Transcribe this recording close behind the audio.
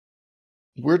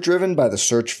We're driven by the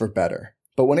search for better.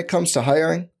 But when it comes to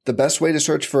hiring, the best way to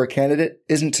search for a candidate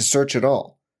isn't to search at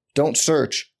all. Don't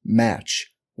search,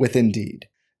 match with Indeed.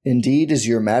 Indeed is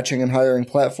your matching and hiring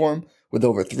platform with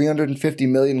over 350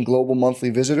 million global monthly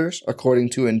visitors,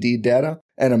 according to Indeed data,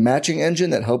 and a matching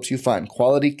engine that helps you find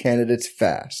quality candidates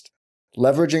fast.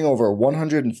 Leveraging over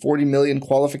 140 million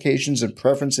qualifications and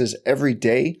preferences every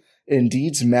day,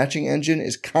 Indeed's matching engine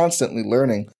is constantly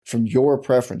learning from your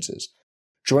preferences.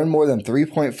 Join more than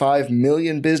 3.5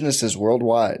 million businesses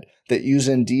worldwide that use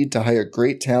Indeed to hire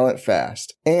great talent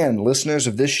fast. And listeners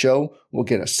of this show will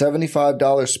get a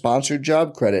 $75 sponsored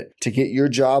job credit to get your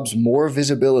jobs more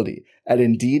visibility at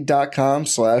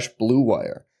Indeed.com/Blue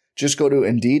Wire. Just go to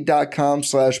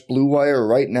Indeed.com/Blue Wire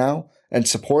right now and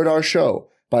support our show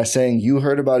by saying you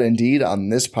heard about Indeed on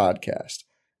this podcast.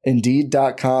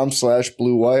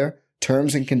 Indeed.com/Blue Wire.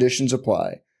 Terms and conditions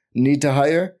apply. Need to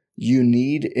hire? You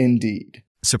need Indeed.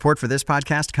 Support for this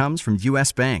podcast comes from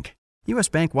U.S. Bank. U.S.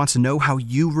 Bank wants to know how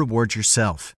you reward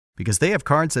yourself because they have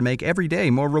cards that make every day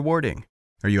more rewarding.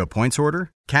 Are you a points hoarder,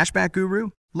 cashback guru,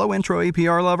 low intro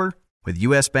APR lover? With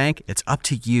U.S. Bank, it's up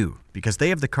to you because they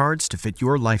have the cards to fit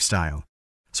your lifestyle.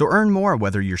 So earn more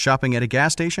whether you're shopping at a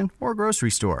gas station or a grocery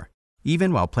store,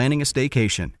 even while planning a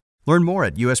staycation. Learn more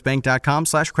at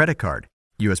usbank.com/credit card.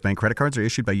 U.S. Bank credit cards are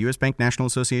issued by U.S. Bank National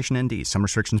Association ND. Some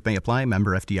restrictions may apply.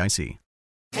 Member FDIC.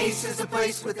 Ace is a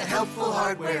place with the helpful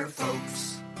hardware,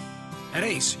 folks. At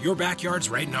Ace, your backyard's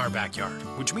right in our backyard,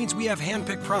 which means we have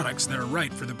hand-picked products that are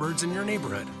right for the birds in your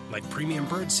neighborhood, like premium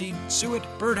bird seed, suet,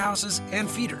 birdhouses, and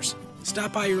feeders.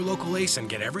 Stop by your local Ace and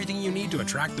get everything you need to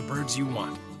attract the birds you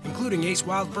want, including Ace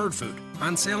Wild Bird Food,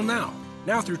 on sale now.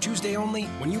 Now through Tuesday only,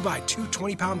 when you buy 2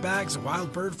 20-pound bags of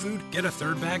wild bird food, get a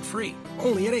third bag free.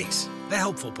 Only at Ace, the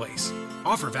helpful place.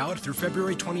 Offer valid through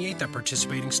February 28th at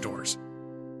participating stores.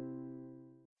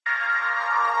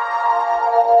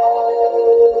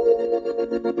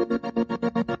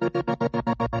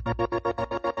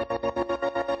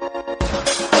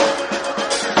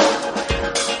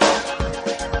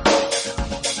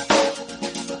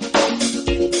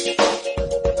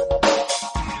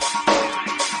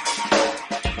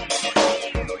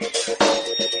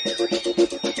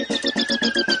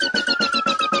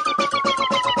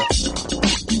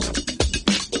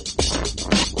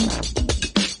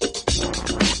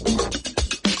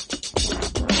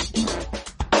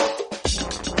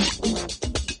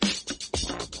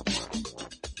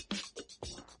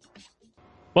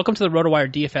 Welcome to the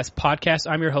RotoWire DFS podcast.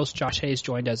 I'm your host, Josh Hayes,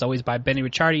 joined as always by Benny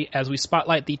Ricciardi as we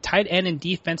spotlight the tight end and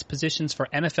defense positions for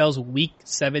NFL's Week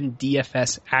 7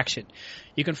 DFS action.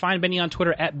 You can find Benny on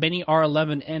Twitter at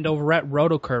BennyR11 and over at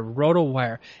RotoCurve,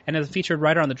 RotoWire, and as a featured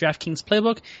writer on the DraftKings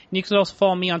Playbook. And you can also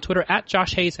follow me on Twitter at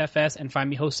JoshHayesFS and find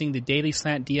me hosting the Daily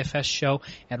Slant DFS show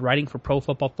and writing for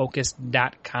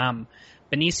ProFootballFocus.com.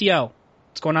 Benicio,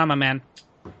 what's going on, my man?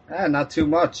 Not too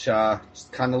much.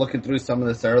 Just kind of looking through some of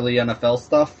this early NFL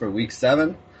stuff for Week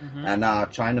 7,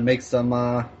 and trying to make some,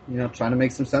 trying to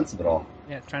make some sense of it all.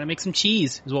 Yeah, trying to make some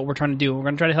cheese is what we're trying to do. We're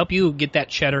going to try to help you get that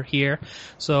cheddar here.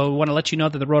 So we want to let you know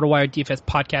that the RotoWire DFS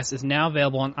podcast is now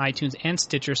available on iTunes and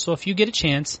Stitcher. So if you get a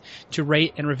chance to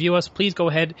rate and review us, please go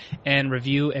ahead and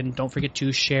review, and don't forget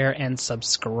to share and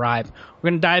subscribe.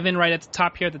 We're going to dive in right at the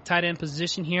top here at the tight end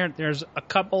position here. There's a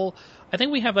couple. I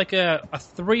think we have like a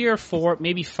 3 or 4,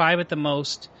 maybe 5 at the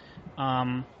most.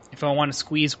 If I want to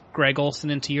squeeze Greg Olsen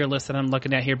into your list that I'm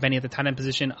looking at here, Benny, at the tight end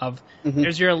position of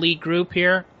there's your elite group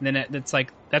here, and then it's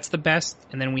like that's the best,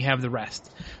 and then we have the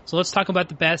rest. So let's talk about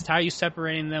the best. How are you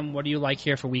separating them? What do you like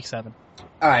here for Week 7?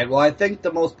 All right, well, I think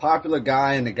the most popular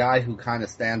guy and the guy who kind of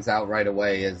stands out right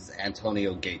away is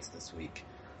Antonio Gates this week.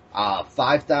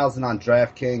 5,000 on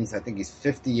DraftKings. I think he's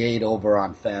 58 over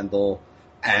on FanDuel.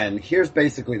 And here's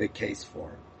basically the case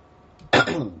for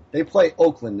him. They play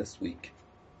Oakland this week.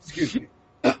 Excuse me.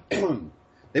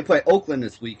 They play Oakland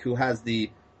this week, who has the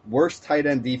worst tight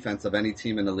end defense of any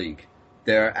team in the league.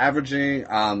 They're averaging,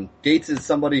 Gates is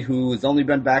somebody who has only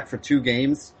been back for 2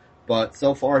 games, but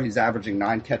so far he's averaging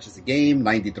 9 catches a game,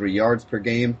 93 yards per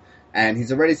game, and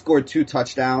he's already scored 2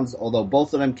 touchdowns, although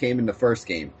both of them came in the first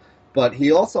game. But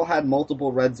he also had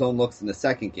multiple red zone looks in the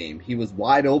second game. He was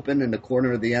wide open in the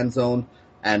corner of the end zone,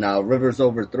 and Rivers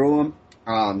overthrew him.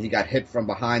 He got hit from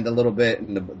behind a little bit,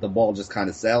 and the ball just kind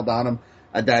of sailed on him.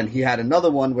 And then he had another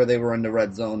one where they were in the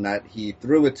red zone that he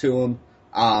threw it to him,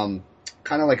 kind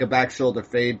of like a back shoulder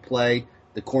fade play.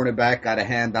 The cornerback got a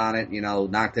hand on it,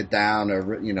 knocked it down,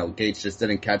 or, Gates just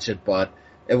didn't catch it. But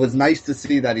it was nice to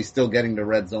see that he's still getting the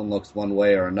red zone looks one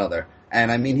way or another.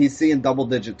 And, I mean, he's seeing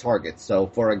double-digit targets. So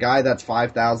for a guy that's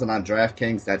 5,000 on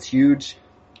DraftKings, that's huge.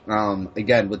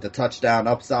 Again, with the touchdown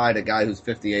upside, a guy who's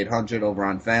 5,800 over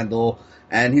on FanDuel.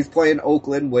 And he's playing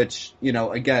Oakland, which,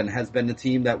 again, has been the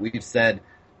team that we've said,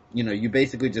 you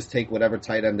basically just take whatever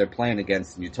tight end they're playing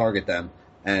against and you target them.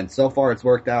 And so far it's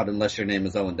worked out unless your name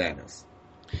is Owen Daniels.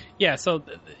 Yeah, so,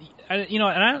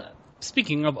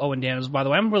 speaking of Owen Daniels, by the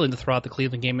way, I'm willing to throw out the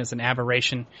Cleveland game as an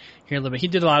aberration here a little bit. He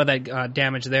did a lot of that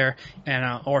damage there,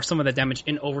 and or some of the damage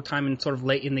in overtime and sort of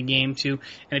late in the game too.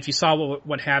 And if you saw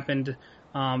what happened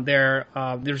there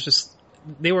was just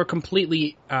they were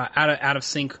completely out of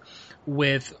sync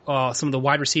with some of the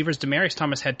wide receivers. Demaryius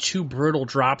Thomas had 2 brutal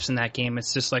drops in that game.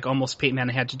 It's just like almost Peyton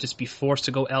Manning had to just be forced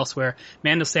to go elsewhere.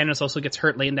 Mandel Sanders also gets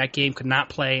hurt late in that game, could not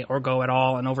play or go at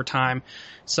all in overtime.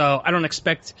 So I don't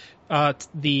expect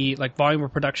the volume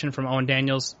of production from Owen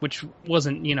Daniels, which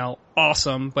wasn't,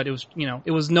 awesome, but it was,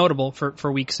 it was notable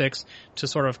for week 6 to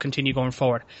sort of continue going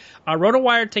forward.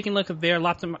 RotoWire, taking a look at their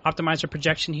optimizer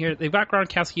projection here. They've got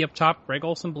Gronkowski up top. Greg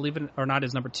Olsen, believe it or not,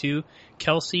 is number 2.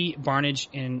 Kelsey, Barnage,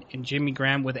 and Jimmy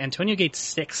Graham with Antonio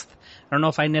Gates 6th. I don't know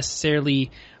if I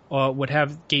necessarily would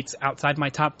have Gates outside my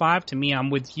top 5. To me, I'm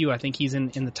with you. I think he's in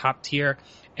the top tier.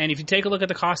 And if you take a look at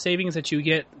the cost savings that you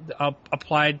get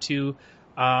applied to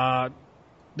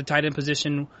the tight end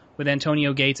position with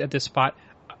Antonio Gates at this spot,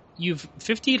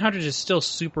 5,800 is still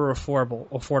super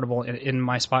affordable in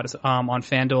my spot on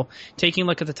FanDuel. Taking a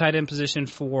look at the tight end position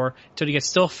for Antonio Gates,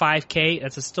 still $5K.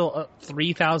 That's still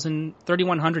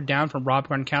 3,100 down from Rob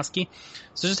Gronkowski.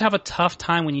 So just have a tough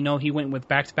time when he went with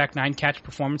back-to-back 9-catch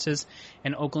performances,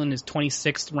 and Oakland is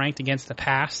 26th ranked against the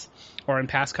pass or in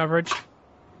pass coverage.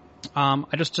 I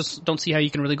just don't see how you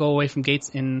can really go away from Gates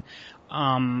in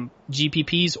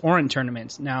GPPs or in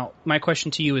tournaments. Now, my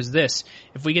question to you is this.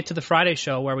 If we get to the Friday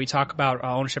show where we talk about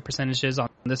ownership percentages on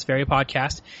this very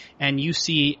podcast, and you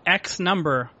see X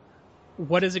number,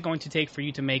 what is it going to take for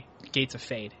you to make Gates a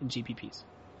fade in GPPs?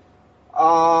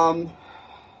 I'm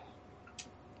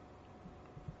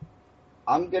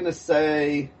going to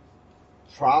say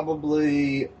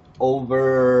probably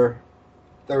over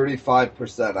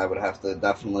 35%. I would have to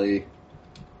definitely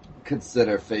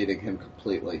consider fading him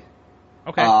completely.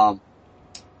 Okay.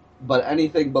 But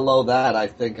anything below that, I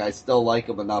think I still like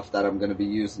him enough that I'm going to be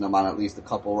using him on at least a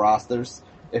couple rosters.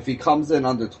 If he comes in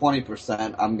under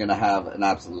 20%, I'm going to have an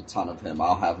absolute ton of him.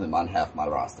 I'll have him on half my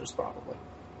rosters probably.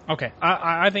 Okay.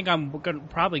 I think I'm going to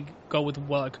probably go with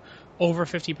over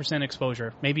 50%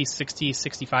 exposure, maybe 60,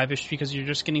 65-ish, because you're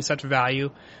just getting such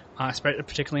value,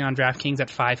 particularly on DraftKings at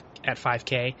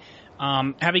 5K.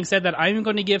 Having said that, I'm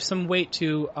going to give some weight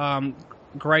to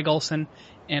Greg Olsen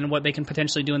and what they can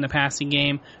potentially do in the passing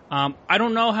game. I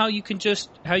don't know how you can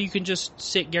just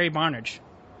sit Gary Barnage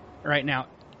right now.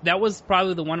 That was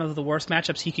probably one of the worst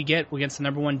matchups he could get against the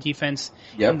number 1 defense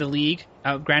in the league.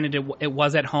 Granted, it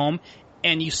was at home.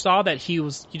 And you saw that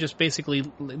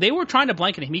they were trying to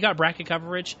blanket him. He got bracket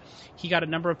coverage. He got a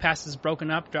number of passes broken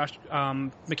up. Josh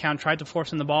McCown tried to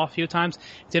force him the ball a few times.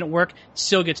 Didn't work.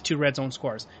 Still gets 2 red zone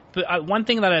scores. But one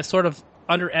thing that I sort of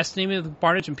underestimated with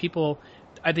Barnage, and people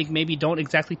I think maybe don't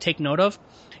exactly take note of,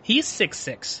 he's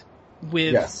 6'6".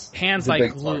 With hands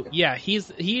like glue. Yeah, he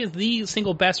is the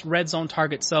single best red zone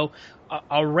target. So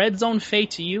a red zone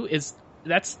fade to you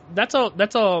that's a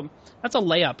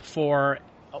layup for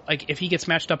if he gets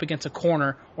matched up against a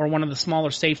corner or one of the smaller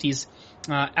safeties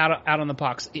out on the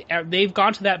box. They've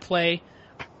gone to that play.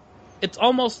 It's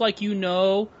almost like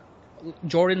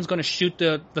Jordan's going to shoot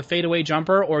the fadeaway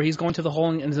jumper, or he's going to the hole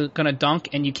and is going to dunk,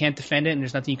 and you can't defend it, and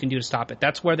there's nothing you can do to stop it.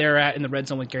 That's where they're at in the red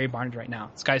zone with Gary Barnage right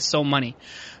now. This guy's so money.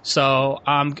 So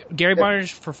Gary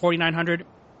Barnage for 4,900.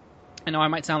 I know I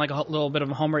might sound like a little bit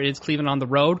of a homer. It is Cleveland on the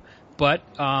road, but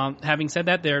having said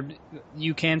that,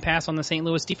 you can pass on the St.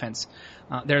 Louis defense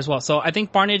there as well. So I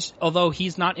think Barnage, although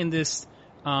he's not in this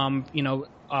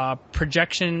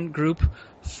projection group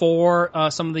for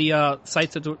some of the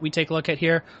sites that we take a look at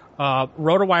here,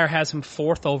 RotoWire has him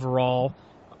 4th overall.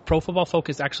 Pro Football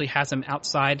Focus actually has him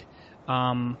outside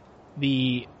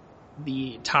the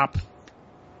top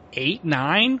 8,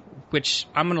 9, which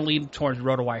I'm going to lean towards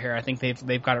RotoWire here. I think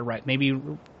they've got it right. Maybe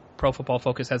Pro Football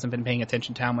Focus hasn't been paying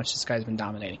attention to how much this guy's been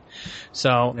dominating.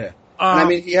 So, yeah. I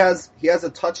mean, he has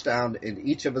a touchdown in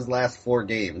each of his last 4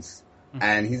 games.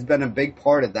 And he's been a big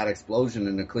part of that explosion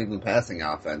in the Cleveland passing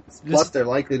offense. Plus, they're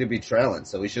likely to be trailing,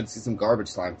 so we should see some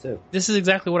garbage time, too. This is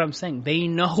exactly what I'm saying. They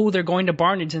know they're going to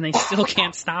Barnage, and they still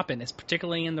can't stop it. It's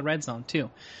particularly in the red zone, too.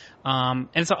 And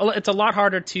it's a lot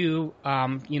harder to,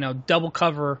 double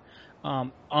cover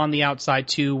on the outside,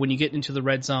 too, when you get into the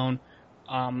red zone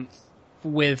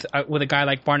with a guy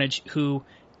like Barnage who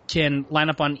can line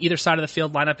up on either side of the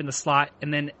field, line up in the slot,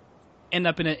 and then end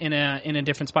up in a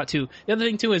different spot too. The other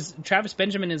thing too is Travis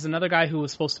Benjamin is another guy who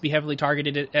was supposed to be heavily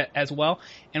targeted as well.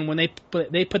 And when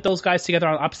they put those guys together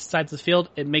on opposite sides of the field,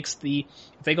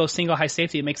 if they go single high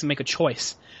safety, it makes them make a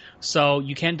choice. So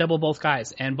you can't double both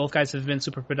guys, and both guys have been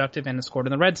super productive and have scored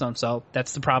in the red zone. So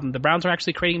that's the problem. The Browns are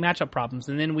actually creating matchup problems,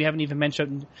 and then we haven't even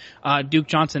mentioned Duke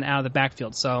Johnson out of the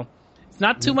backfield. So it's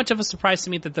not too much of a surprise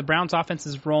to me that the Browns offense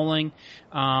is rolling,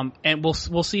 and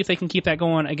we'll see if they can keep that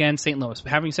going against St. Louis.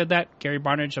 But having said that, Gary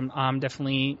Barnidge, I'm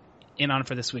definitely in on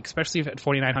for this week, especially at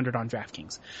 4,900 on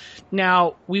DraftKings.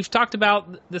 Now we've talked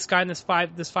about this guy in this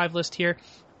five list here.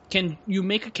 Can you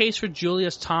make a case for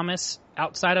Julius Thomas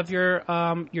outside of your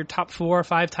top 4 or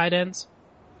 5 tight ends?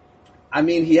 I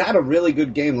mean, he had a really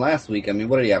good game last week. I mean,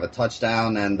 what did he have? A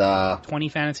touchdown and 20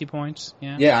 fantasy points.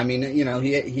 Yeah. Yeah, I mean,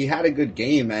 he had a good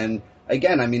game, and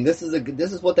again, I mean, this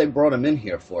is what they brought him in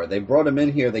here for. They brought him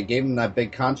in here. They gave him that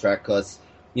big contract because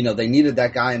they needed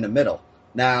that guy in the middle.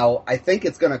 Now, I think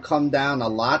it's going to come down a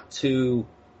lot to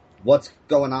what's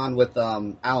going on with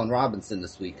Allen Robinson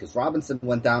this week, because Robinson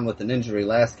went down with an injury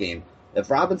last game. If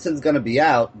Robinson's going to be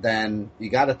out, then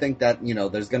you got to think that,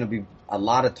 there's going to be a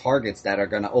lot of targets that are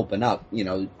going to open up.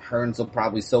 Hearns will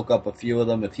probably soak up a few of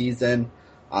them if he's in.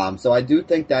 So I do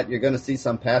think that you're going to see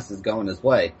some passes going his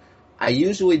way. I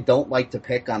usually don't like to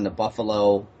pick on the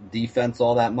Buffalo defense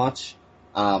all that much.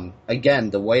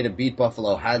 Again, the way to beat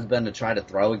Buffalo has been to try to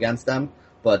throw against them.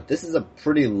 But this is a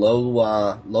pretty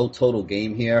low total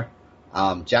game here.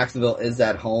 Jacksonville is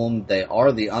at home. They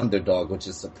are the underdog, which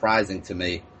is surprising to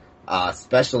me,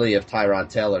 especially if Tyrod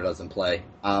Taylor doesn't play.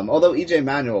 Although E.J.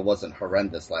 Manuel wasn't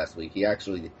horrendous last week. He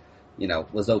actually,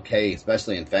 was okay,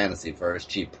 especially in fantasy for his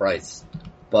cheap price.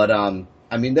 But,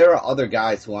 I mean, there are other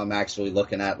guys who I'm actually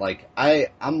looking at. Like,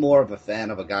 I'm more of a fan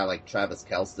of a guy like Travis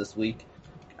Kelce this week.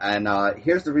 And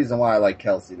here's the reason why I like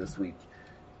Kelce this week.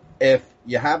 If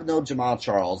you have no Jamal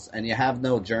Charles and you have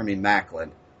no Jeremy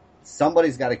Maclin,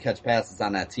 somebody's got to catch passes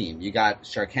on that team. You got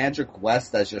Sharkhandrick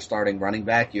West as your starting running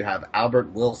back. You have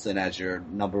Albert Wilson as your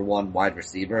number 1 wide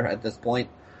receiver at this point.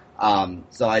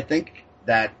 So I think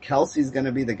that Kelsey's going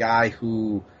to be the guy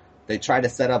who they try to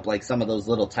set up like some of those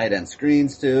little tight end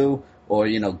screens to, or,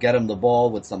 get him the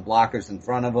ball with some blockers in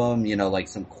front of him, like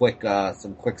some quick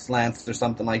slants or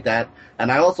something like that. And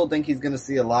I also think he's going to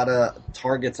see a lot of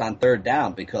targets on third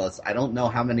down, because I don't know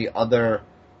how many other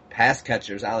pass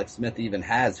catchers Alex Smith even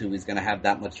has who he's going to have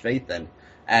that much faith in.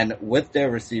 And with their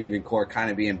receiving core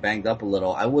kind of being banged up a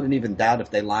little, I wouldn't even doubt if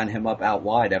they line him up out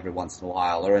wide every once in a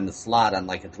while, or in the slot on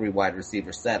like a 3 wide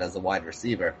receiver set as a wide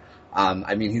receiver.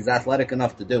 I mean, he's athletic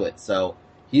enough to do it. So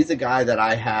he's a guy that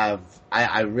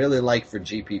I really like for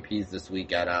GPPs this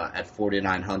week at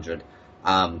 4,900.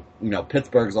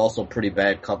 Pittsburgh's also pretty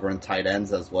bad covering tight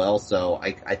ends as well. So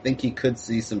I think he could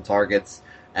see some targets,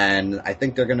 and I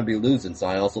think they're going to be losing. So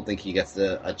I also think he gets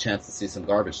a chance to see some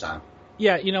garbage time.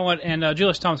 Yeah, you know what? And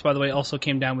Julius Thomas, by the way, also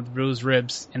came down with bruised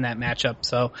ribs in that matchup.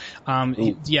 So,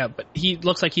 but he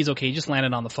looks like he's okay. He just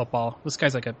landed on the football. This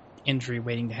guy's like a injury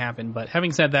waiting to happen. But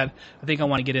having said that, I think I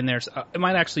want to get in there. So it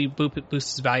might actually boost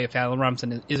his value if Allen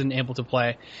Robinson isn't able to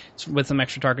play with some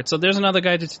extra targets. So there's another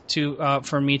guy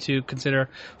for me to consider.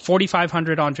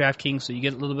 4,500 on DraftKings, so you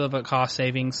get a little bit of a cost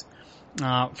savings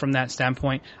from that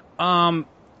standpoint.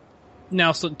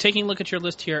 Now, so taking a look at your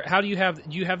list here, do you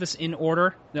have this in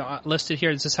order listed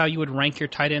here? Is this how you would rank your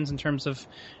tight ends in terms of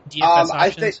DFS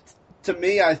options?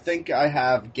 I think I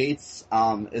have Gates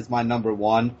is my number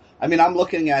 1. I mean, I'm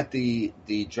looking at the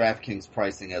DraftKings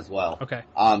pricing as well. Okay.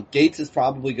 Gates is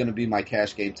probably going to be my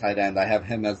cash game tight end. I have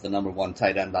him as the number 1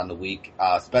 tight end on the week,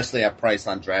 especially at price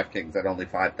on DraftKings at only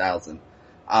 $5,000.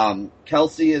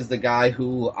 Kelsey is the guy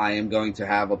who I am going to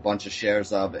have a bunch of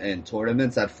shares of in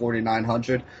tournaments at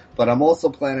 4,900, but I'm also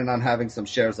planning on having some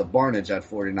shares of Barnidge at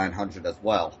 4,900 as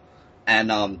well. And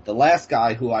the last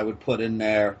guy who I would put in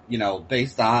there,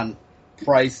 based on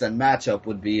price and matchup,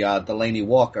 would be Delaney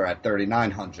Walker at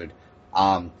 3,900.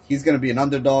 He's going to be an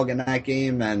underdog in that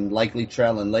game and likely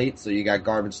trailing late, so you got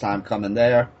garbage time coming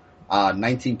there.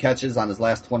 19 catches on his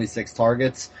last 26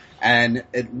 targets. And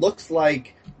it looks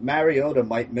like Mariota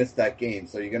might miss that game,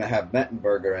 so you're going to have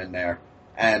Mettenberger in there.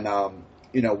 And,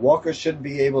 Walker should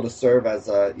be able to serve as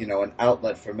an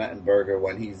outlet for Mettenberger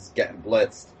when he's getting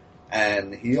blitzed.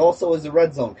 And he also is a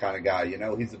red zone kind of guy.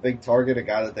 He's a big target, a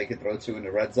guy that they could throw to in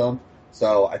the red zone.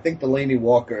 So I think Delaney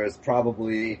Walker is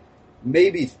probably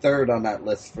maybe third on that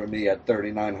list for me at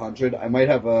 3,900. I might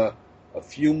have a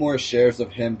few more shares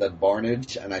of him than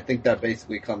Barnidge, and I think that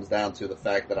basically comes down to the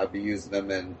fact that I'll be using him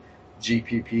in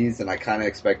GPPs, and I kind of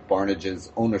expect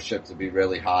Barnidge's ownership to be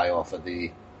really high off of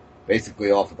the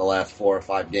last 4 or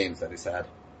 5 games that he's had.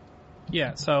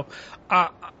 Yeah, so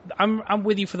I'm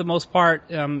with you for the most part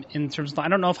in terms of, I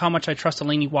don't know how much I trust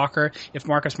Delaney Walker if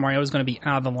Marcus Mariota is going to be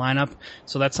out of the lineup,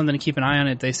 so that's something to keep an eye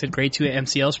on. They said grade 2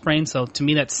 MCL sprain, so to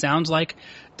me that sounds like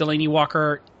Delaney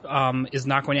Walker is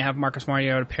not going to have Marcus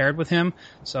Mariota paired with him,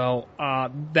 so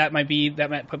that might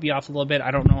put me off a little bit.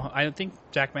 I don't know. I think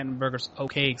Jack Mettenberger's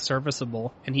okay,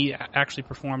 serviceable, and he actually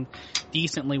performed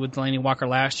decently with Delaney Walker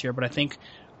last year, but I think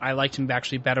I liked him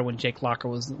actually better when Jake Locker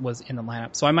was in the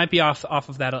lineup. So I might be off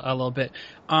of that a little bit.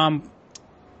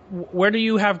 Where do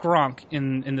you have Gronk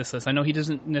in this list? I know he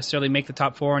doesn't necessarily make the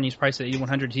top 4 and he's priced at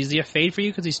 8,100. Is he a fade for you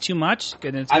because he's too much?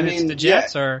 It's the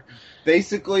Jets or?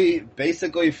 Basically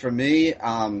for me,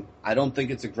 I don't think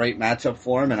it's a great matchup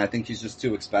for him and I think he's just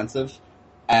too expensive.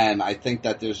 And I think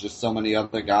that there's just so many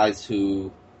other guys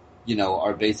who,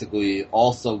 are basically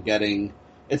also getting.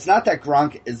 It's not that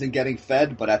Gronk isn't getting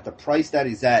fed, but at the price that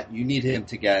he's at, you need him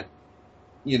to get,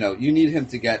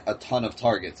 a ton of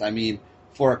targets. I mean,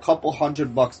 for a couple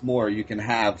 $100 more, you can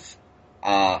have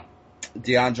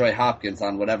DeAndre Hopkins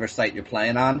on whatever site you're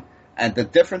playing on, and the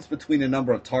difference between the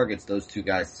number of targets those two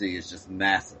guys see is just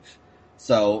massive.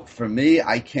 So for me,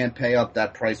 I can't pay up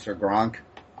that price for Gronk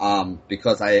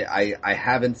because I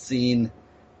haven't seen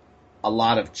a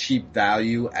lot of cheap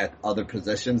value at other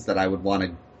positions that I would want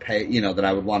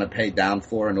to pay down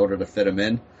for in order to fit him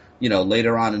in.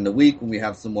 Later on in the week when we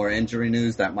have some more injury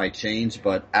news, that might change.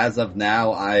 But as of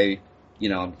now, I'm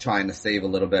trying to save a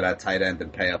little bit at tight end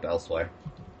and pay up elsewhere.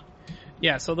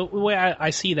 Yeah, so the way I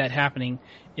see that happening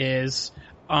is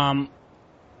on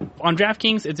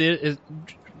DraftKings,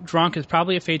 Gronk is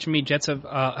probably a fade for me. Jets have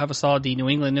a solid D. New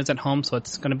England is at home, so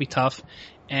it's going to be tough.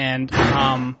 And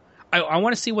I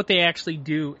want to see what they actually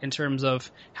do in terms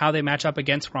of how they match up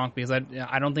against Gronk because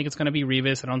I don't think it's going to be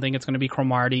Revis. I don't think it's going to be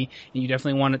Cromartie. And you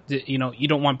definitely want to, you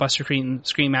don't want Buster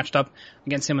Screen matched up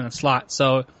against him in the slot.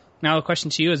 So now the question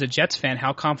to you as a Jets fan,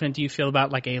 how confident do you feel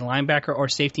about like a linebacker or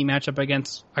safety matchup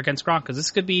against Gronk? Because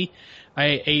this could be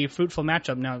a fruitful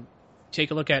matchup. Now,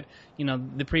 take a look at,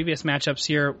 the previous matchups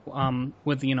here,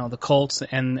 with, the Colts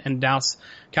and Dallas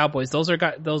Cowboys. Those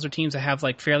are teams that have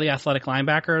like fairly athletic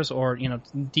linebackers or,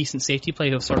 decent safety play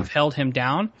who have sort of held him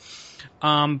down.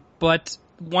 But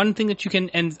one thing that you can,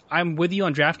 and I'm with you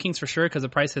on DraftKings for sure because the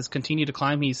price has continued to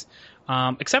climb. He's,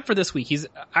 except for this week, he's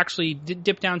actually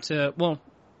dipped down to,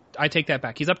 I take that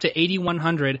back. He's up to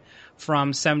 8,100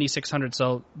 from 7,600.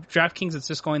 So DraftKings, it's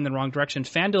just going in the wrong direction.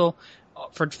 FanDuel,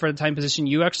 for the time position,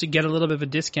 you actually get a little bit of a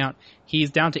discount.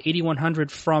 He's down to 8,100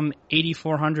 from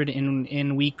 8,400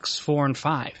 in weeks 4 and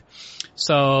 5.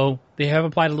 So they have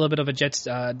applied a little bit of a Jets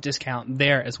discount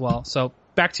there as well. So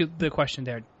back to the question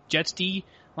there. Jets D,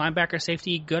 linebacker,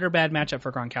 safety, good or bad matchup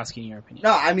for Gronkowski in your opinion?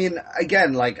 No, I mean,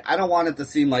 again, I don't want it to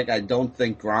seem like I don't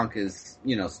think Gronk is,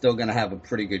 still going to have a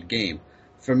pretty good game.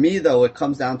 For me, though, it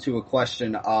comes down to a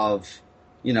question of,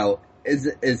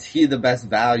 is he the best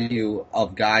value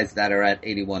of guys that are at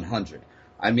 8,100?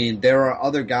 I mean, there are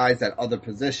other guys at other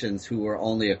positions who are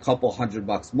only a couple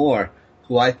 $100 more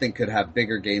who I think could have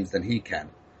bigger games than he can.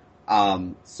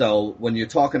 So when you're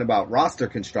talking about roster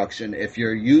construction, if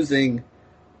you're using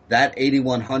that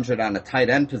 8,100 on a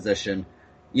tight end position,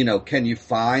 can you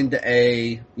find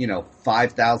a,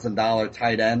 $5,000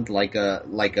 tight end like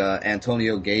a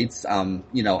Antonio Gates,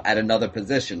 at another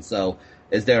position? So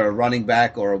is there a running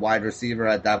back or a wide receiver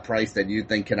at that price that you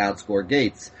think can outscore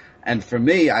Gates? And for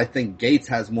me, I think Gates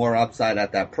has more upside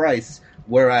at that price,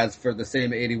 whereas for the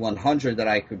same 8,100 that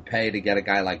I could pay to get a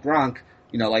guy like Gronk,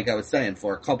 like I was saying,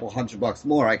 for a couple $100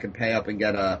 more, I could pay up and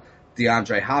get a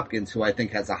DeAndre Hopkins, who I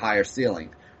think has a higher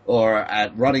ceiling. Or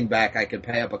at running back, I could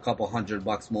pay up a couple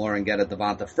 $100 more and get a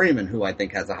Devonta Freeman, who I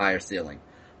think has a higher ceiling.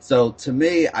 So to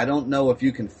me, I don't know if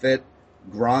you can fit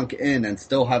Gronk in and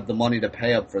still have the money to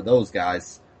pay up for those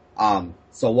guys.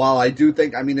 So while I do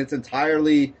think, it's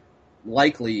entirely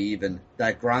likely even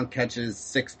that Gronk catches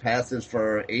 6 passes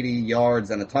for 80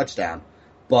 yards and a touchdown,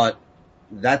 but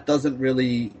that doesn't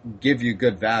really give you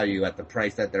good value at the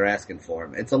price that they're asking for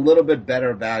him. It's a little bit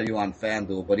better value on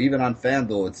FanDuel, but even on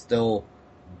FanDuel, it's still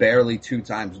barely 2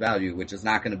 times value, which is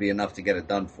not going to be enough to get it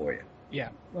done for you. Yeah.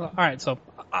 Well, all right. So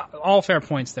all fair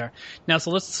points there. Now,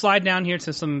 so let's slide down here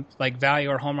to some like value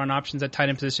or home run options at tight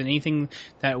end position. Anything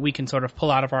that we can sort of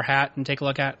pull out of our hat and take a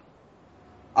look at?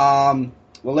 Well,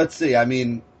 let's see.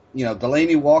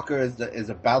 Delaney Walker is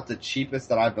about the cheapest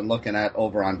that I've been looking at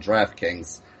over on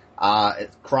DraftKings.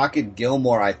 Crockett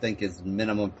Gilmore, I think, is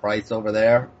minimum price over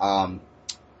there.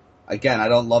 Again, I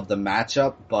don't love the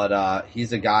matchup, but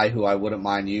he's a guy who I wouldn't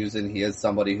mind using. He is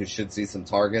somebody who should see some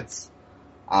targets.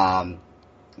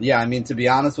 Yeah, I mean, to be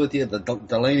honest with you, the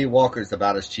Delaney Walker's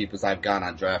about as cheap as I've gone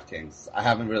on DraftKings. I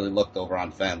haven't really looked over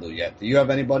on FanDuel yet. Do you have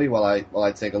anybody while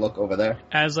I take a look over there?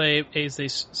 As a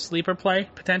sleeper play,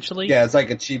 potentially? Yeah, it's like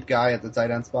a cheap guy at the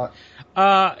tight end spot.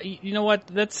 You know what?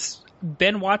 That's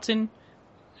Ben Watson.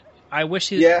 I wish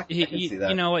he I can see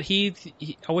that. You know what,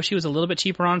 I wish he was a little bit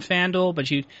cheaper on FanDuel, but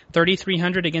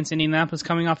 3,300 against Indianapolis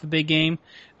coming off a big game,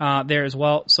 there as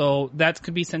well. So that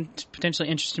could be potentially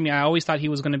interesting to me. I always thought he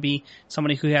was going to be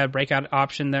somebody who had a breakout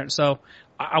option there. So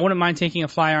I wouldn't mind taking a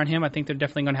flyer on him. I think they're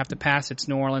definitely going to have to pass. It's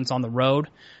New Orleans on the road.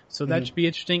 So that should be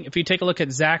interesting. If you take a look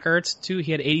at Zach Ertz, too,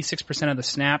 he had 86% of the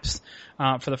snaps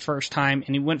for the first time,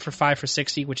 and he went for 5 for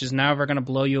 60, which is never going to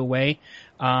blow you away.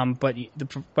 But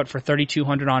for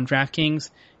 3,200 on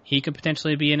DraftKings, he could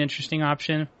potentially be an interesting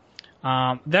option.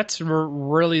 That's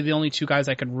really the only two guys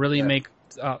I could really make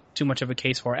too much of a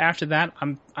case for. After that,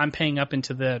 I'm paying up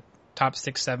into the top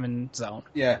 6-7 zone.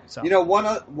 Yeah. So. You know,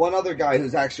 one other guy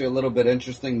who's actually a little bit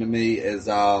interesting to me is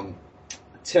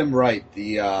Tim Wright,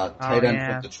 the tight end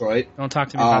from Detroit. Don't talk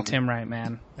to me about Tim Wright,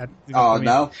 man.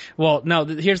 No? Well, no.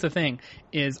 Here's the thing: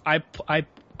 is I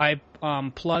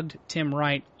plugged Tim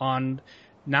Wright on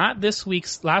not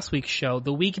last week's show,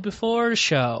 the week before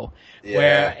show,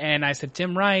 and I said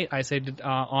Tim Wright. I said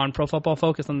on Pro Football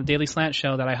Focus on the Daily Slant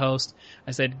show that I host.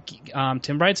 I said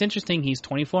Tim Wright's interesting. He's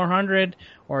 2,400,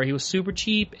 or he was super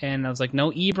cheap, and I was like, no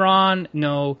Ebron,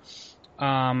 no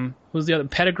who's the other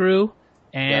Pettigrew.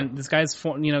 And this guy's,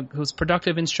 who's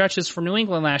productive in stretches for New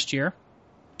England last year,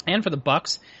 and for the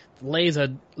Bucks, lays a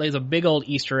big old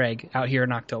Easter egg out here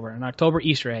in October, an October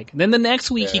Easter egg. Then the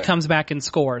next week he comes back and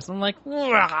scores. I'm like,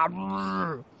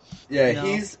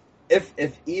 he's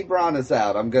if Ebron is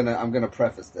out, I'm gonna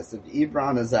preface this. If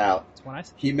Ebron is out,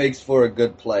 he makes for a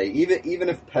good play. Even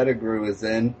if Pettigrew is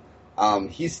in,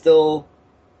 he's still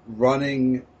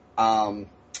running.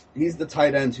 He's the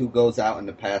tight end who goes out in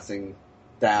the passing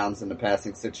downs in the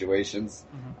passing situations.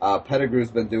 Pettigrew's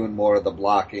been doing more of the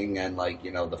blocking and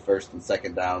the first and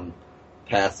second down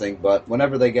passing, but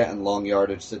whenever they get in long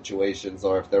yardage situations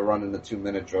or if they're running a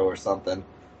 2-minute drill or something,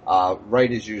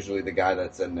 Wright is usually the guy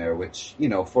that's in there, which,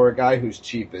 for a guy who's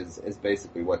cheap is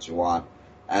basically what you want.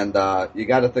 And you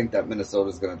got to think that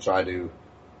Minnesota's going to try to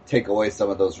take away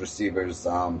some of those receivers.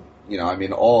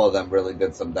 All of them really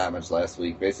did some damage last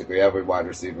week. Basically every wide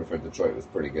receiver for Detroit was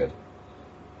pretty good.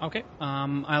 Okay,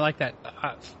 I like that.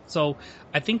 So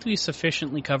I think we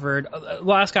sufficiently covered.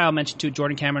 Last guy I'll mention too,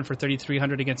 Jordan Cameron for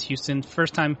 3,300 against Houston.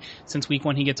 First time since week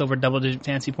 1 he gets over double-digit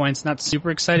fantasy points. Not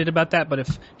super excited about that, but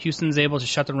if Houston's able to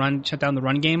shut down the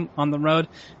run game on the road,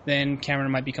 then Cameron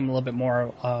might become a little bit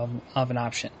more of an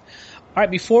option. All right,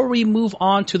 before we move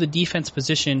on to the defense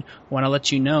position, I want to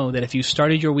let you know that if you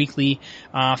started your weekly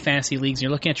fantasy leagues and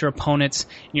you're looking at your opponents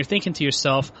and you're thinking to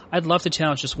yourself, I'd love to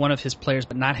challenge just one of his players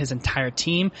but not his entire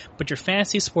team, but your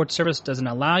fantasy sports service doesn't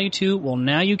allow you to, well,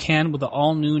 now you can with the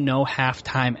all-new No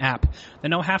Halftime app. The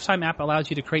No Halftime app allows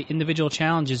you to create individual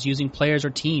challenges using players or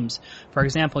teams. For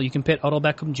example, you can pit Odell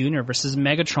Beckham Jr. versus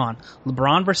Megatron,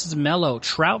 LeBron versus Melo,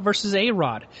 Trout versus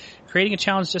A-Rod. Creating a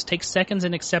challenge just takes seconds,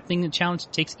 and accepting the challenge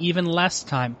takes even less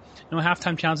time. No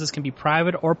Halftime challenges can be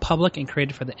private or public and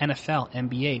created for the NFL,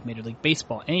 NBA, Major League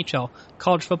Baseball, NHL,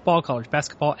 college football, college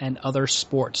basketball, and other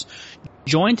sports.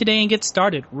 Join today and get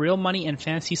started. Real money and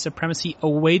fantasy supremacy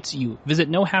awaits you. Visit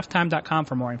nohalftime.com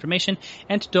for more information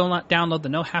and to download the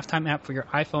No Halftime app for your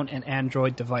iPhone and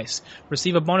Android device.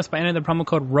 Receive a bonus by entering the promo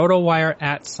code ROTOWIRE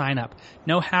at sign up.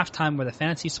 No Halftime, where the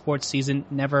fantasy sports season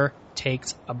never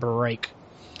takes a break.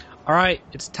 All right,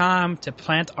 it's time to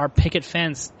plant our picket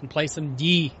fence and play some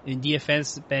D in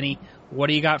DFS. Benny, what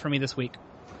do you got for me this week?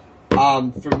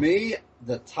 For me,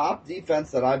 the top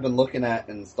defense that I've been looking at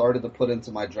and started to put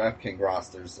into my DraftKings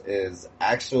rosters is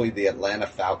actually the Atlanta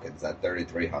Falcons at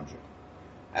 3,300.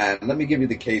 And let me give you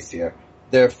the case here.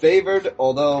 They're favored,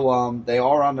 although they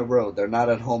are on the road. They're not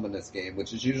at home in this game,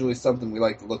 which is usually something we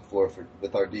like to look for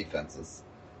with our defenses.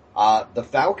 The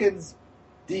Falcons'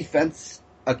 defense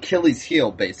Achilles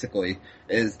heel, basically,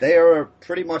 is they are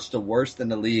pretty much the worst in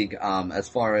the league as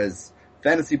far as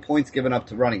fantasy points given up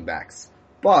to running backs.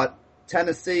 But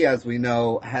Tennessee, as we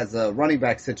know, has a running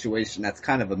back situation that's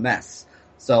kind of a mess.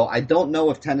 So I don't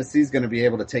know if Tennessee's going to be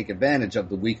able to take advantage of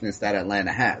the weakness that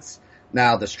Atlanta has.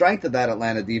 Now, the strength of that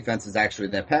Atlanta defense is actually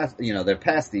their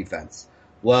pass defense.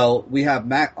 Well, we have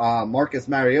Marcus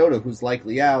Mariota, who's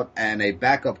likely out, and a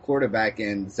backup quarterback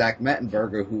in Zach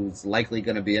Mettenberger, who's likely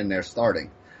going to be in there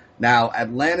starting. Now,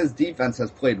 Atlanta's defense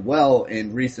has played well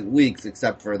in recent weeks,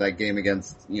 except for that game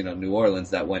against, New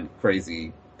Orleans that went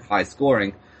crazy high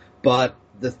scoring. But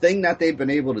the thing that they've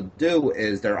been able to do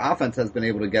is their offense has been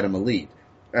able to get them a lead.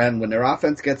 And when their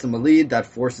offense gets them a lead, that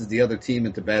forces the other team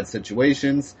into bad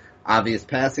situations, obvious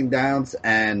passing downs,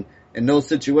 and in those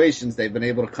situations, they've been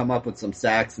able to come up with some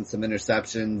sacks and some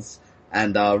interceptions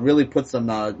and really put some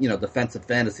defensive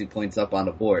fantasy points up on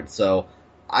the board. So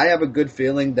I have a good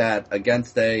feeling that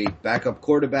against a backup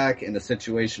quarterback in a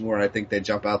situation where I think they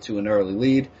jump out to an early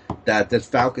lead, that this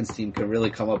Falcons team can really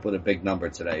come up with a big number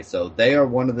today. So they are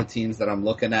one of the teams that I'm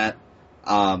looking at.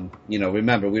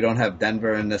 Remember, we don't have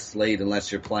Denver in this slate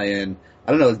unless you're playing,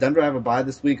 I don't know, does Denver have a bye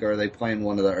this week, or are they playing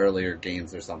one of the earlier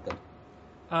games or something?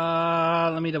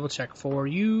 Let me double check for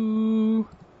you.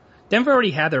 Denver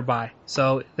already had their bye,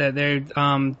 so they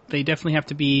definitely have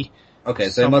to be. Okay,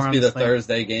 so it must be the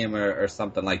Thursday game or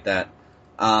something like that.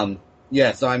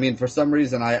 So I mean, for some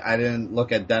reason I didn't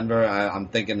look at Denver. I'm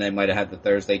thinking they might have had the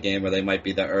Thursday game, or they might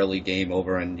be the early game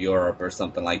over in Europe or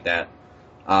something like that.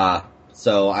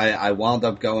 So I wound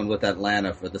up going with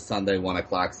Atlanta for the Sunday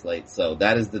 1:00 slate. So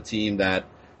that is the team that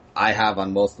I have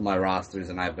on most of my rosters,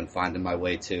 and I've been finding my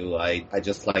way to. I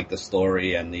just like the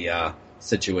story and the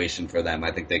situation for them.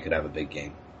 I think they could have a big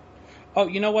game. Oh,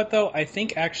 you know what though? I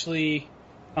think actually,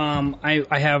 I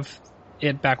have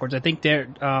it backwards. I think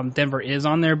Denver is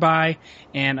on their bye,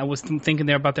 and I was thinking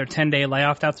there about their 10-day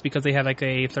layoff. That's because they had like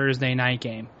a Thursday night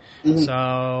game. Mm-hmm.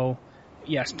 So,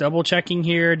 yes, double checking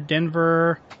here.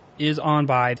 Denver is on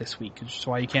bye this week, which is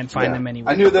why you can't find them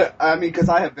anywhere. I knew that. I mean, because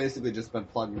I have basically just been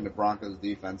plugging the Broncos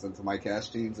defense into my cash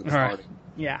teams and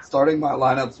starting my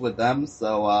lineups with them.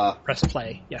 So press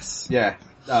play. Yes. Yeah.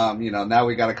 Now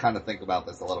we got to kind of think about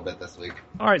this a little bit this week.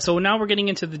 All right. So now we're getting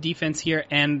into the defense here,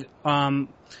 and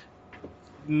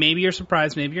maybe you're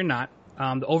surprised, maybe you're not.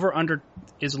 The over-under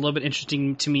is a little bit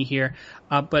interesting to me here,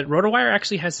 but RotoWire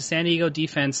actually has the San Diego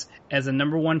defense as a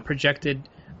number one projected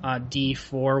D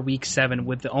for Week 7,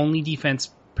 with the only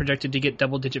defense projected to get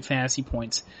double-digit fantasy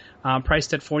points.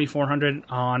 Priced at $4,400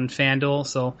 on FanDuel,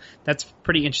 so that's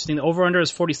pretty interesting. The over-under is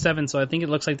 47, so I think it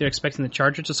looks like they're expecting the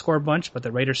Chargers to score a bunch, but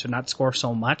the Raiders should not score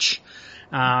so much.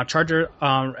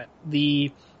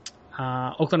 The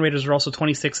Oakland Raiders are also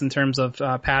 26 in terms of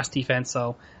pass defense,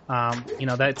 so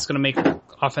that's going to make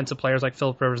offensive players like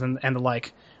Phillip Rivers and the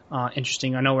like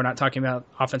interesting. I know we're not talking about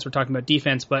offense, we're talking about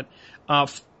defense, but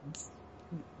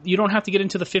you don't have to get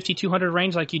into the 5,200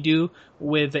 range like you do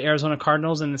with the Arizona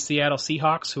Cardinals and the Seattle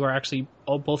Seahawks, who are actually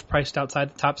both priced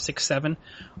outside the top 6-7,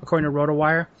 according to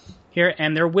RotoWire here.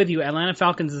 And they're with you. Atlanta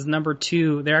Falcons is number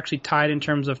 2. They're actually tied in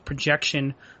terms of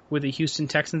projection with the Houston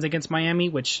Texans against Miami,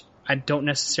 which I don't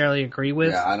necessarily agree with.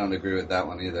 Yeah, I don't agree with that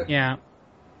one either. Yeah.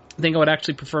 I think I would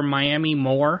actually prefer Miami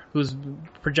more, who's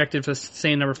projected for the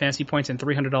same number of fantasy points and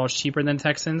 $300 cheaper than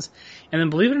Texans. And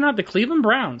then, believe it or not, the Cleveland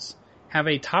Browns have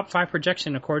a top 5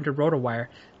 projection according to RotoWire.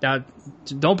 Now,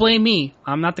 don't blame me.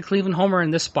 I'm not the Cleveland homer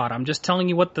in this spot. I'm just telling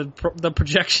you what the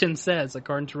projection says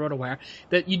according to RotoWire.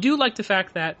 That you do like the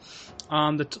fact that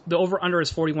the over-under is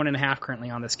 41.5 currently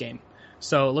on this game.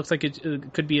 So it looks like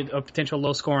it could be a potential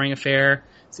low-scoring affair.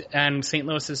 And St.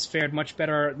 Louis has fared much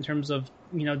better in terms of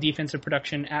defensive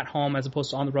production at home as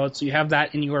opposed to on the road. So you have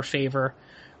that in your favor.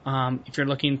 If you're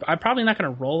looking, I'm probably not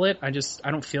going to roll it. I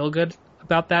don't feel good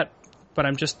about that. But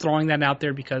I'm just throwing that out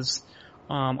there because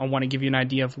I want to give you an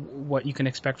idea of what you can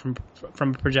expect from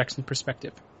a projection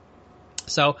perspective.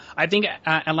 So I think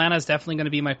Atlanta is definitely going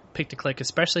to be my pick to click,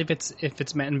 especially if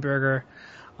it's Mettenberger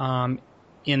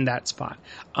in that spot.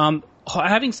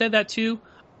 Having said that too,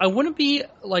 I wouldn't be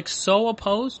so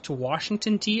opposed to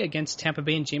Washington T against Tampa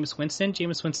Bay and Jameis Winston.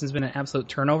 Jameis Winston's been an absolute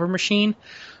turnover machine.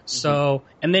 So,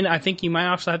 and then I think you might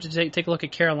also have to take a look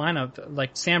at Carolina, like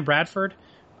Sam Bradford,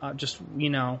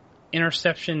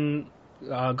 interception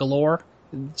galore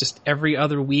just every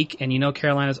other week, and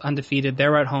Carolina's undefeated.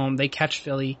 They're at home. They catch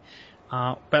Philly.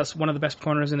 One of the best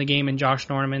corners in the game in Josh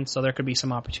Norman, so there could be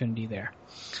some opportunity there.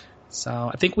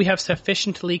 So I think we have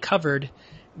sufficiently covered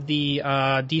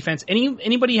the defense.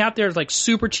 Anybody out there is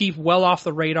super cheap, well off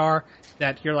the radar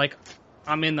that you're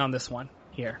I'm in on this one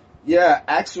here? Yeah,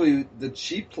 actually, the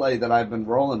cheap play that I've been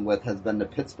rolling with has been the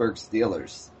Pittsburgh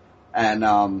Steelers,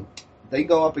 and they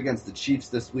go up against the Chiefs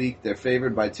this week. They're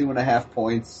favored by 2.5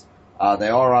 points. They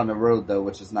are on the road, though,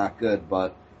 which is not good.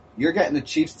 But you're getting the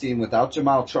Chiefs team without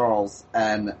Jamal Charles.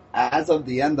 And as of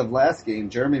the end of last game,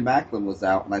 Jeremy Maclin was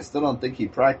out, and I still don't think he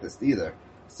practiced either.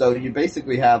 So you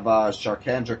basically have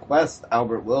Charcandrick West,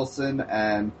 Albert Wilson,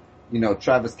 and,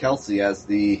 Travis Kelce as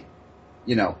the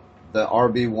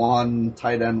RB1,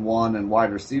 tight end 1, and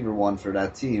wide receiver 1 for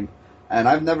that team. And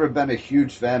I've never been a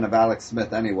huge fan of Alex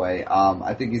Smith anyway.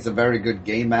 I think he's a very good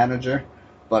game manager,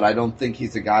 but I don't think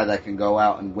he's a guy that can go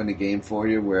out and win a game for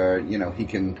you where, he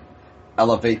can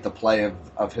elevate the play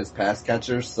of his pass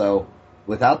catchers. So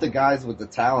without the guys with the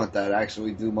talent that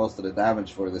actually do most of the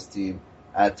damage for this team,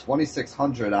 at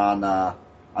 2,600 on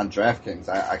DraftKings,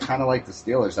 I kind of like the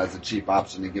Steelers as a cheap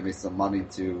option to give me some money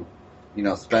to,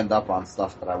 spend up on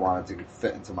stuff that I wanted to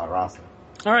fit into my roster.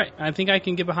 All right, I think I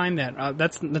can get behind that.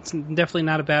 That's definitely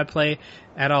not a bad play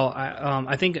at all.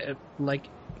 I think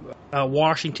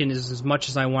Washington is as much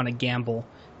as I want to gamble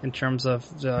in terms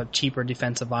of the cheaper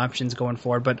defensive options going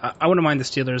forward. But I wouldn't mind the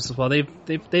Steelers as well.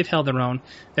 They've held their own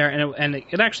there, and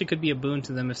it actually could be a boon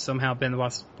to them if somehow Ben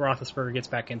Roethlisberger gets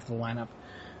back into the lineup.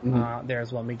 There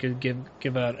as well. We could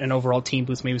give an overall team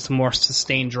boost, maybe some more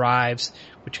sustained drives,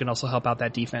 which can also help out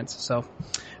that defense. So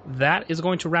that is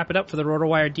going to wrap it up for the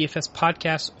RotoWire DFS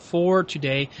podcast for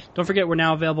today. Don't forget, we're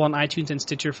now available on iTunes and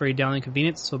Stitcher for your downloading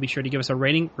convenience, so be sure to give us a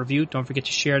rating, review. Don't forget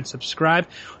to share and subscribe.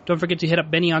 Don't forget to hit up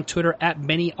Benny on Twitter at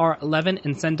BennyR11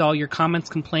 and send all your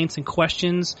comments, complaints, and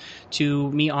questions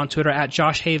to me on Twitter at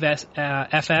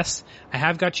JoshHayesFS. I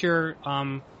have got your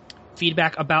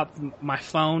feedback about my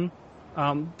phone.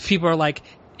 People are like,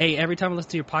 hey, every time I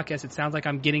listen to your podcast, it sounds like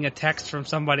I'm getting a text from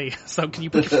somebody. So can you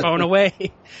put your phone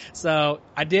away? So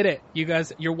I did it. You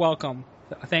guys, you're welcome.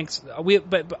 Thanks.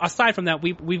 But aside from that,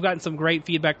 we've gotten some great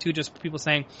feedback too. Just people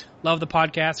saying, love the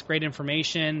podcast, great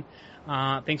information.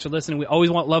 Thanks for listening. We always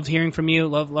love hearing from you.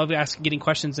 Love getting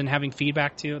questions and having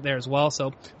feedback too there as well.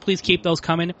 So please keep those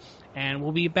coming. And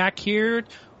we'll be back here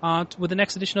with the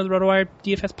next edition of the RotoWire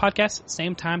DFS podcast,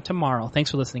 same time tomorrow.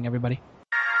 Thanks for listening, everybody.